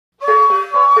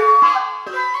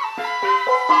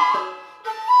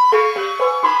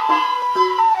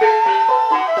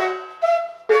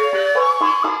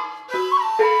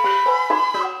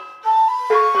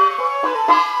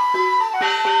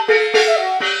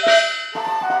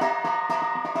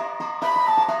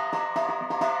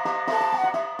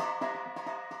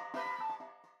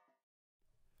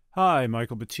Hi,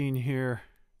 Michael Bettine here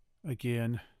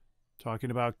again,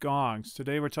 talking about gongs.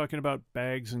 Today we're talking about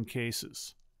bags and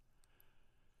cases.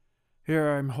 Here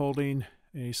I'm holding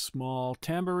a small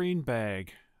tambourine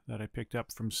bag that I picked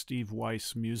up from Steve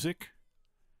Weiss Music.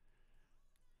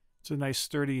 It's a nice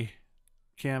sturdy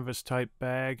canvas type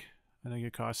bag. I think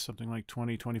it costs something like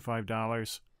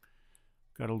 $25.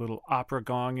 Got a little opera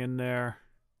gong in there.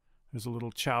 There's a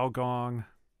little chow gong.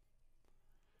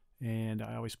 And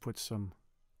I always put some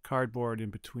cardboard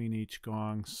in between each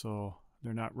gong so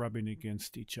they're not rubbing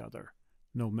against each other.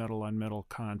 No metal on metal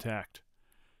contact.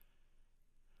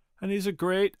 And these are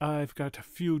great. I've got a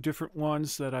few different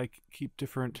ones that I keep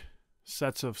different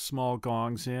sets of small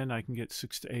gongs in. I can get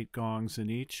 6 to 8 gongs in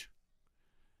each.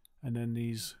 And then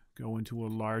these go into a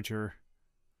larger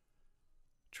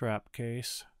trap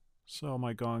case. So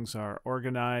my gongs are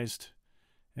organized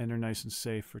and they're nice and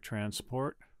safe for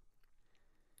transport.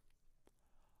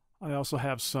 I also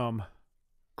have some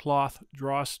cloth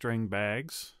drawstring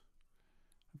bags.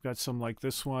 I've got some like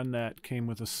this one that came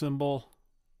with a cymbal.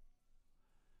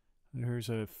 Here's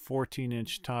a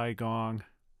 14-inch tie gong.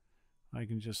 I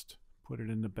can just put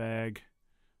it in the bag.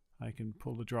 I can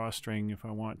pull the drawstring if I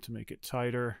want to make it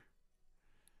tighter.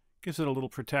 Gives it a little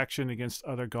protection against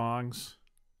other gongs.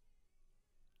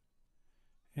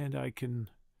 And I can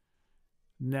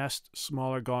nest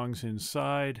smaller gongs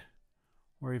inside,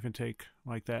 or even take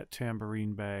like that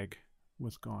tambourine bag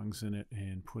with gongs in it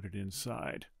and put it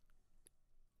inside.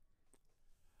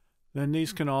 Then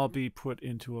these can all be put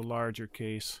into a larger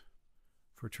case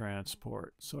for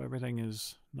transport. So everything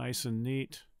is nice and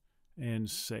neat and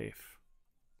safe.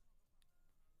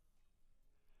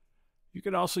 You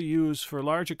can also use, for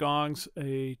larger gongs,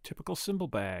 a typical cymbal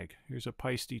bag. Here's a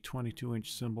Peisty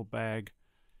 22-inch cymbal bag.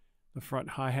 The front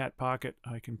hi-hat pocket,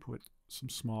 I can put some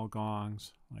small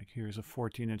gongs. Like here's a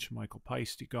 14-inch Michael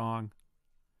Peisty gong.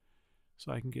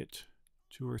 So I can get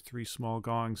 2 or 3 small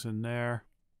gongs in there.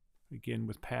 Again,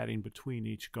 with padding between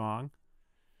each gong.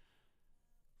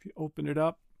 If you open it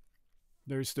up,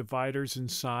 there's dividers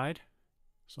inside.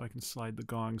 So I can slide the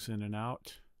gongs in and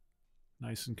out.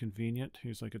 Nice and convenient.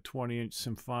 Here's like a 20-inch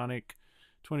symphonic,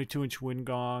 22-inch wind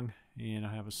gong, and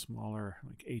I have a smaller,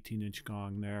 like 18-inch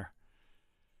gong there.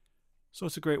 So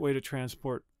it's a great way to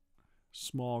transport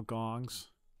small gongs.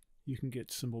 You can get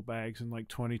cymbal bags in like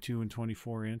 22 and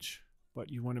 24-inch,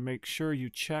 but you want to make sure you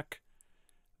check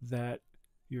that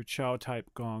your chow type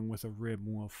gong with a rib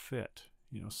will fit.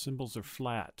 You know, cymbals are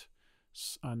flat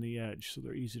on the edge, so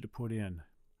they're easy to put in.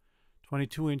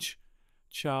 22-inch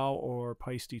chow or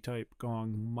Peisty type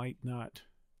gong might not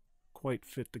quite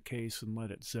fit the case and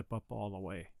let it zip up all the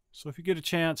way. So if you get a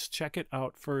chance, check it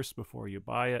out first before you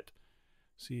buy it.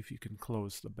 See if you can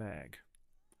close the bag.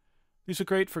 These are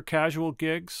great for casual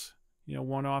gigs, you know,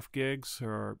 one-off gigs,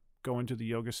 or going to the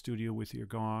yoga studio with your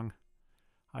gong.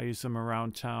 I use them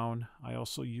around town. I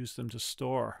also use them to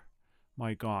store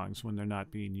my gongs when they're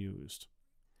not being used.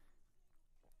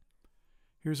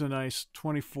 Here's a nice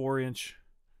 24-inch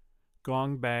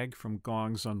gong bag from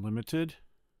Gongs Unlimited.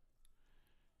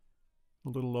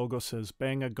 The little logo says,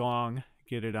 "Bang a gong,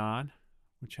 get it on,"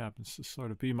 which happens to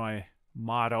sort of be my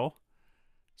motto.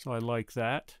 So I like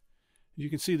that. You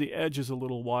can see the edge is a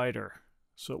little wider,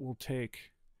 so it will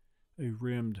take a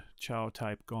rimmed chow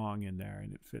type gong in there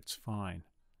and it fits fine.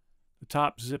 The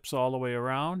top zips all the way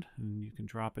around and you can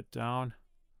drop it down,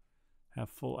 have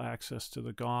full access to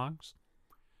the gongs.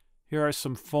 Here are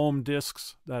some foam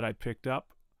discs that I picked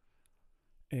up,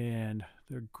 and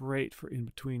they're great for in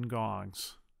between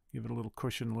gongs. Give it a little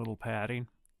cushion, a little padding.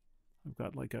 I've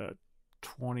got like a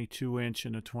 22-inch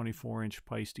and a 24-inch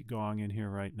Peisty gong in here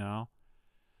right now.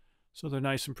 So they're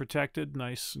nice and protected,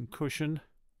 nice and cushioned.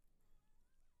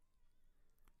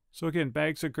 So again,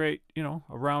 bags are great, you know,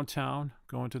 around town,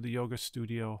 going to the yoga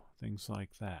studio, things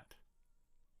like that.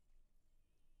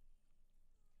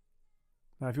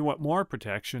 Now if you want more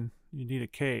protection, you need a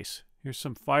case. Here's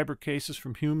some fiber cases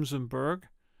from Humes & Berg.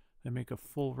 They make a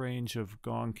full range of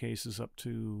gong cases up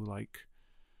to like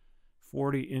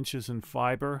 40 inches in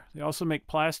fiber. They also make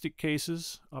plastic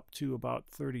cases up to about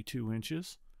 32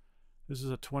 inches. This is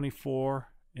a 24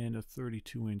 and a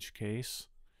 32-inch case.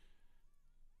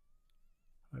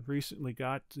 I've recently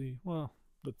got the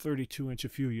 32-inch a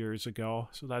few years ago,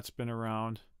 so that's been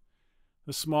around.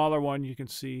 The smaller one, you can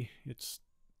see it's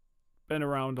been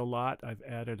around a lot. I've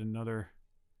added another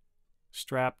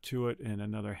strap to it and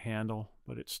another handle,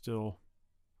 but it's still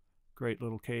great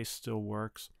little case, still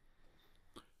works.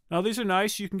 Now these are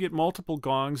nice. You can get multiple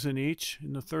gongs in each.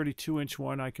 In the 32-inch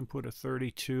one, I can put a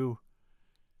 32,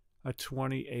 a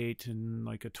 28, and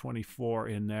like a 24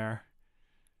 in there.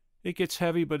 It gets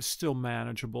heavy, but it's still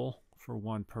manageable for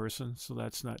one person, so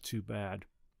that's not too bad.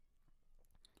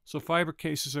 So fiber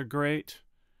cases are great.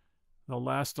 They'll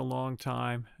last a long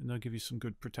time, and they'll give you some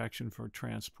good protection for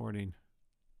transporting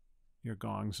your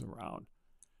gongs around.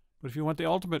 But if you want the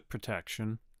ultimate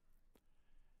protection,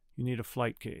 you need a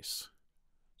flight case.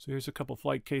 So here's a couple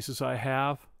flight cases I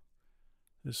have.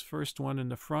 This first one in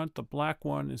the front, the black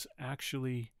one, is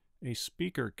actually a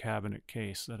speaker cabinet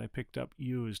case that I picked up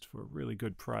used for a really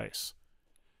good price.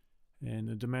 And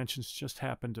the dimensions just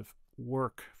happened to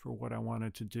work for what I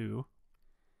wanted to do.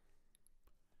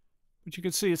 But you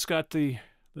can see it's got the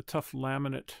tough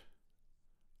laminate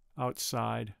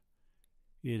outside.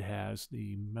 It has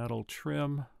the metal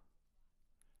trim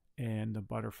and the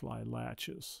butterfly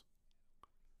latches.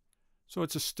 So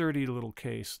it's a sturdy little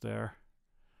case there.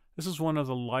 This is one of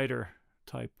the lighter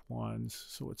type ones,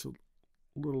 so it's a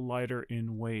little lighter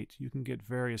in weight. You can get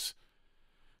various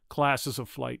classes of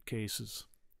flight cases.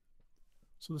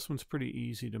 So this one's pretty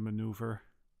easy to maneuver.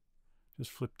 Just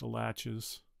flip the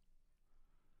latches.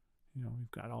 You know,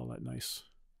 we've got all that nice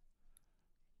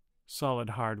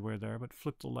solid hardware there, but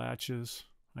flip the latches.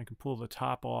 I can pull the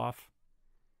top off.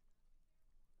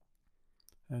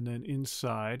 And then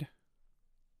inside,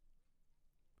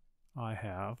 I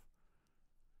have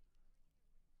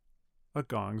a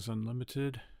Gongs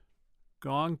Unlimited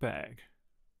gong bag.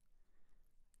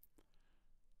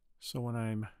 So when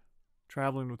I'm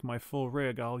traveling with my full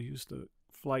rig, I'll use the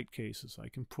flight cases. I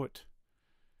can put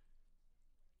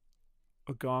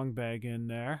a gong bag in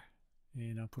there,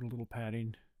 and I'll put a little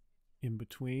padding in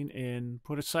between and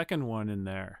put a second one in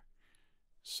there.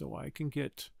 So I can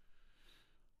get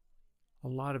a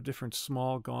lot of different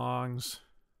small gongs,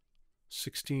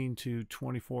 16 to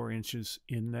 24 inches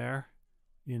in there,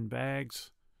 in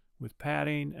bags with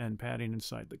padding and padding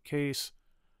inside the case.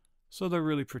 So they're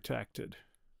really protected.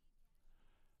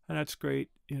 And that's great,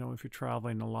 you know, if you're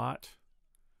traveling a lot.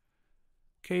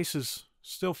 Case is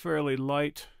still fairly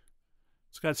light.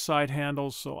 It's got side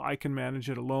handles, so I can manage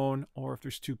it alone, or if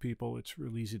there's two people, it's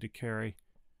real easy to carry.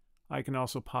 I can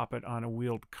also pop it on a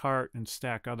wheeled cart and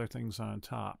stack other things on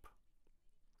top.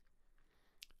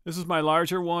 This is my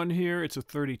larger one here. It's a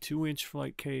 32-inch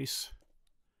flight case.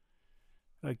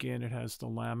 Again, it has the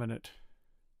laminate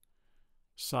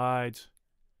sides,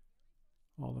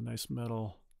 all the nice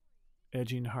metal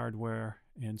edging hardware,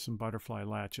 and some butterfly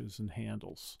latches and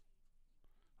handles.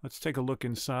 Let's take a look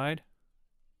inside.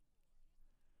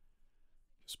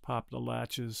 Just pop the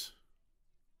latches,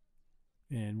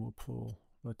 and we'll pull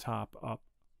the top up.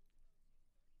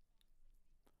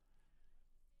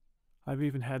 I've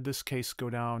even had this case go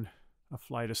down a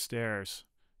flight of stairs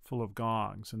full of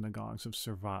gongs, and the gongs have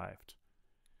survived.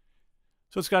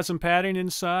 So it's got some padding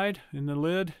inside in the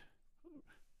lid.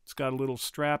 It's got a little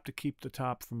strap to keep the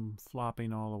top from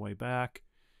flopping all the way back.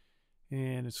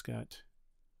 And it's got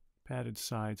padded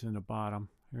sides in the bottom.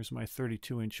 Here's my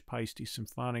 32-inch Paiste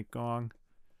symphonic gong.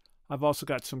 I've also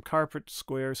got some carpet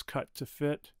squares cut to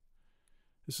fit.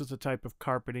 This is the type of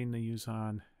carpeting they use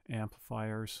on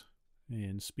amplifiers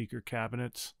and speaker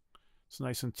cabinets. It's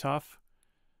nice and tough,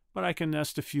 but I can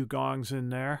nest a few gongs in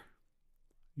there.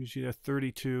 Usually a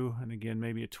 32, and again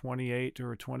maybe a 28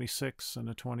 or a 26 and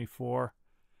a 24.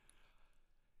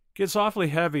 Gets awfully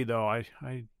heavy though.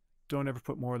 I don't ever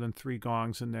put more than 3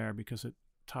 gongs in there because it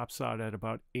tops out at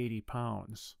about 80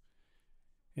 pounds.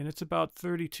 And it's about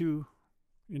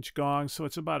 32-inch gongs, so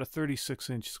it's about a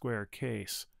 36-inch square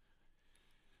case.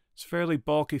 It's fairly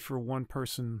bulky for one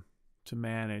person to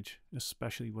manage,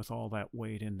 especially with all that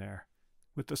weight in there.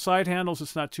 With the side handles,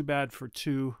 it's not too bad for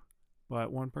 2,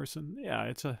 but one person, yeah,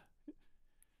 it's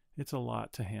a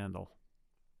lot to handle.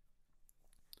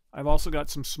 I've also got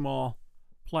some small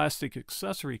plastic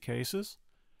accessory cases.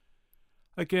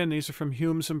 Again, these are from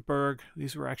Humes&Berg.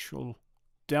 These were actual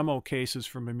demo cases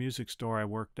from a music store I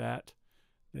worked at.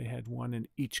 They had one in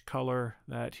each color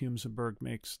that Humes&Berg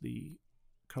makes the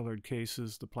colored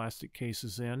cases, the plastic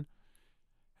cases in.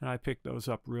 And I picked those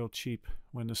up real cheap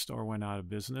when the store went out of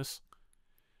business.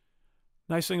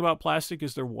 Nice thing about plastic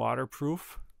is they're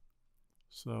waterproof,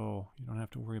 so you don't have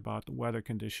to worry about the weather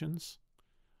conditions.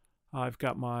 I've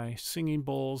got my singing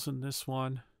bowls in this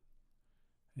one,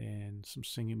 and some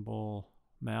singing bowl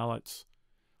mallets,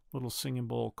 little singing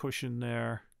bowl cushion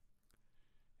there,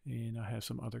 and I have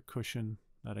some other cushion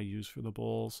that I use for the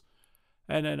bowls.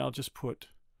 And then I'll just put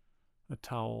a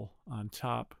towel on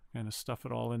top, kind of stuff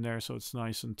it all in there so it's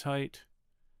nice and tight.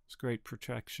 It's great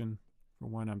protection for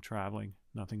when I'm traveling.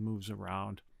 Nothing moves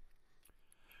around.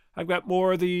 I've got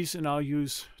more of these, and I'll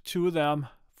use 2 of them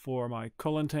for my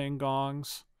Kullentang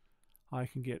gongs. I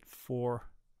can get 4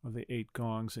 of the 8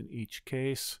 gongs in each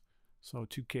case, so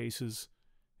 2 cases,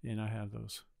 and I have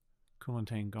those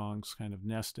Kulintane gongs kind of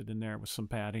nested in there with some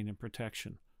padding and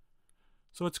protection.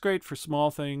 So it's great for small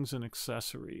things and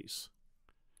accessories.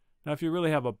 Now, if you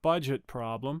really have a budget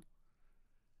problem,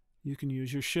 you can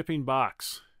use your shipping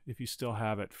box if you still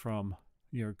have it from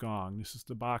your gong. This is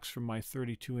the box from my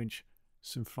 32-inch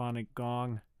symphonic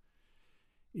gong.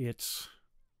 It's,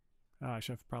 gosh,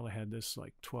 I've probably had this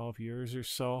like 12 years or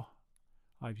so.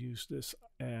 I've used this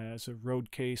as a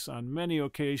road case on many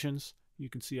occasions. You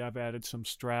can see I've added some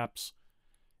straps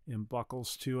and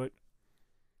buckles to it.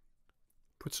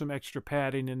 Put some extra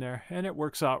padding in there, and it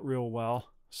works out real well.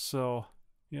 So,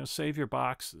 save your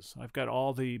boxes. I've got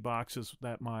all the boxes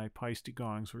that my Paiste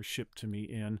gongs were shipped to me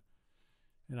in,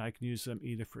 and I can use them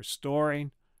either for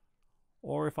storing,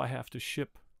 or if I have to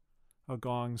ship a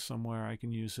gong somewhere, I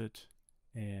can use it,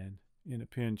 and in a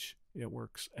pinch, it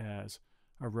works as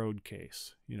a road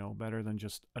case, better than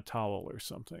just a towel or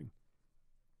something.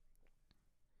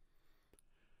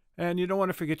 And you don't want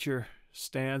to forget your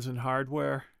stands and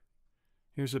hardware.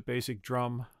 Here's a basic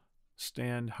drum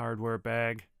stand hardware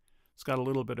bag. It's got a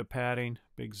little bit of padding,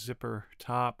 big zipper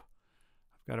top.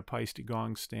 I've got a Paiste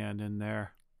gong stand in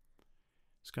there.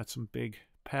 It's got some big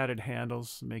padded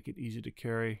handles to make it easy to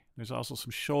carry. There's also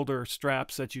some shoulder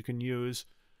straps that you can use.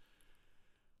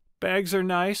 Bags are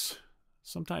nice.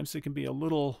 Sometimes they can be a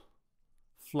little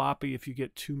floppy if you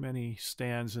get too many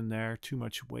stands in there, too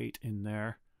much weight in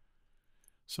there.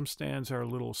 Some stands are a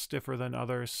little stiffer than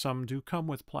others. Some do come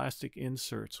with plastic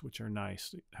inserts, which are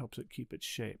nice. It helps it keep its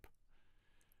shape.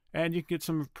 And you can get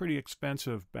some pretty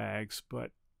expensive bags,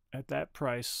 but at that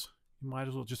price, you might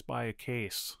as well just buy a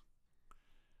case,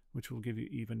 which will give you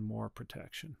even more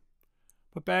protection.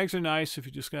 But bags are nice if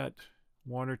you just got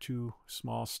one or two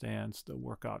small stands. They'll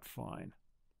work out fine.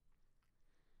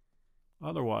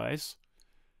 Otherwise,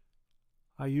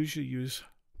 I usually use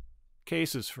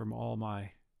cases from all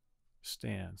my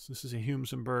stands. This is a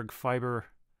Humsenberg fiber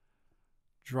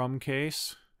drum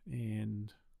case,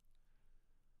 and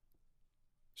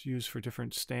it's used for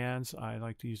different stands. I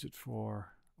like to use it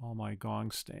for all my gong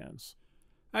stands.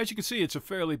 As you can see, it's a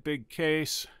fairly big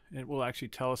case. It will actually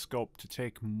telescope to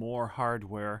take more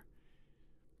hardware,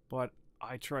 but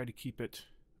I try to keep it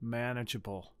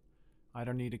manageable. I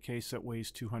don't need a case that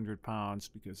weighs 200 pounds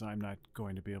because I'm not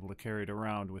going to be able to carry it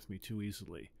around with me too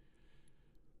easily.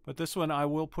 But this one I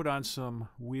will put on some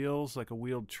wheels, like a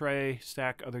wheeled tray,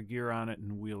 stack other gear on it,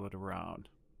 and wheel it around.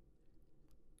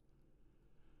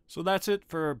 So that's it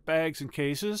for bags and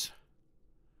cases.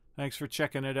 Thanks for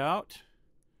checking it out.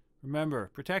 Remember,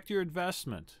 protect your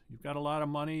investment. You've got a lot of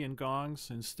money in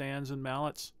gongs and stands and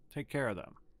mallets. Take care of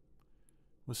them.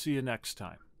 We'll see you next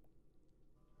time.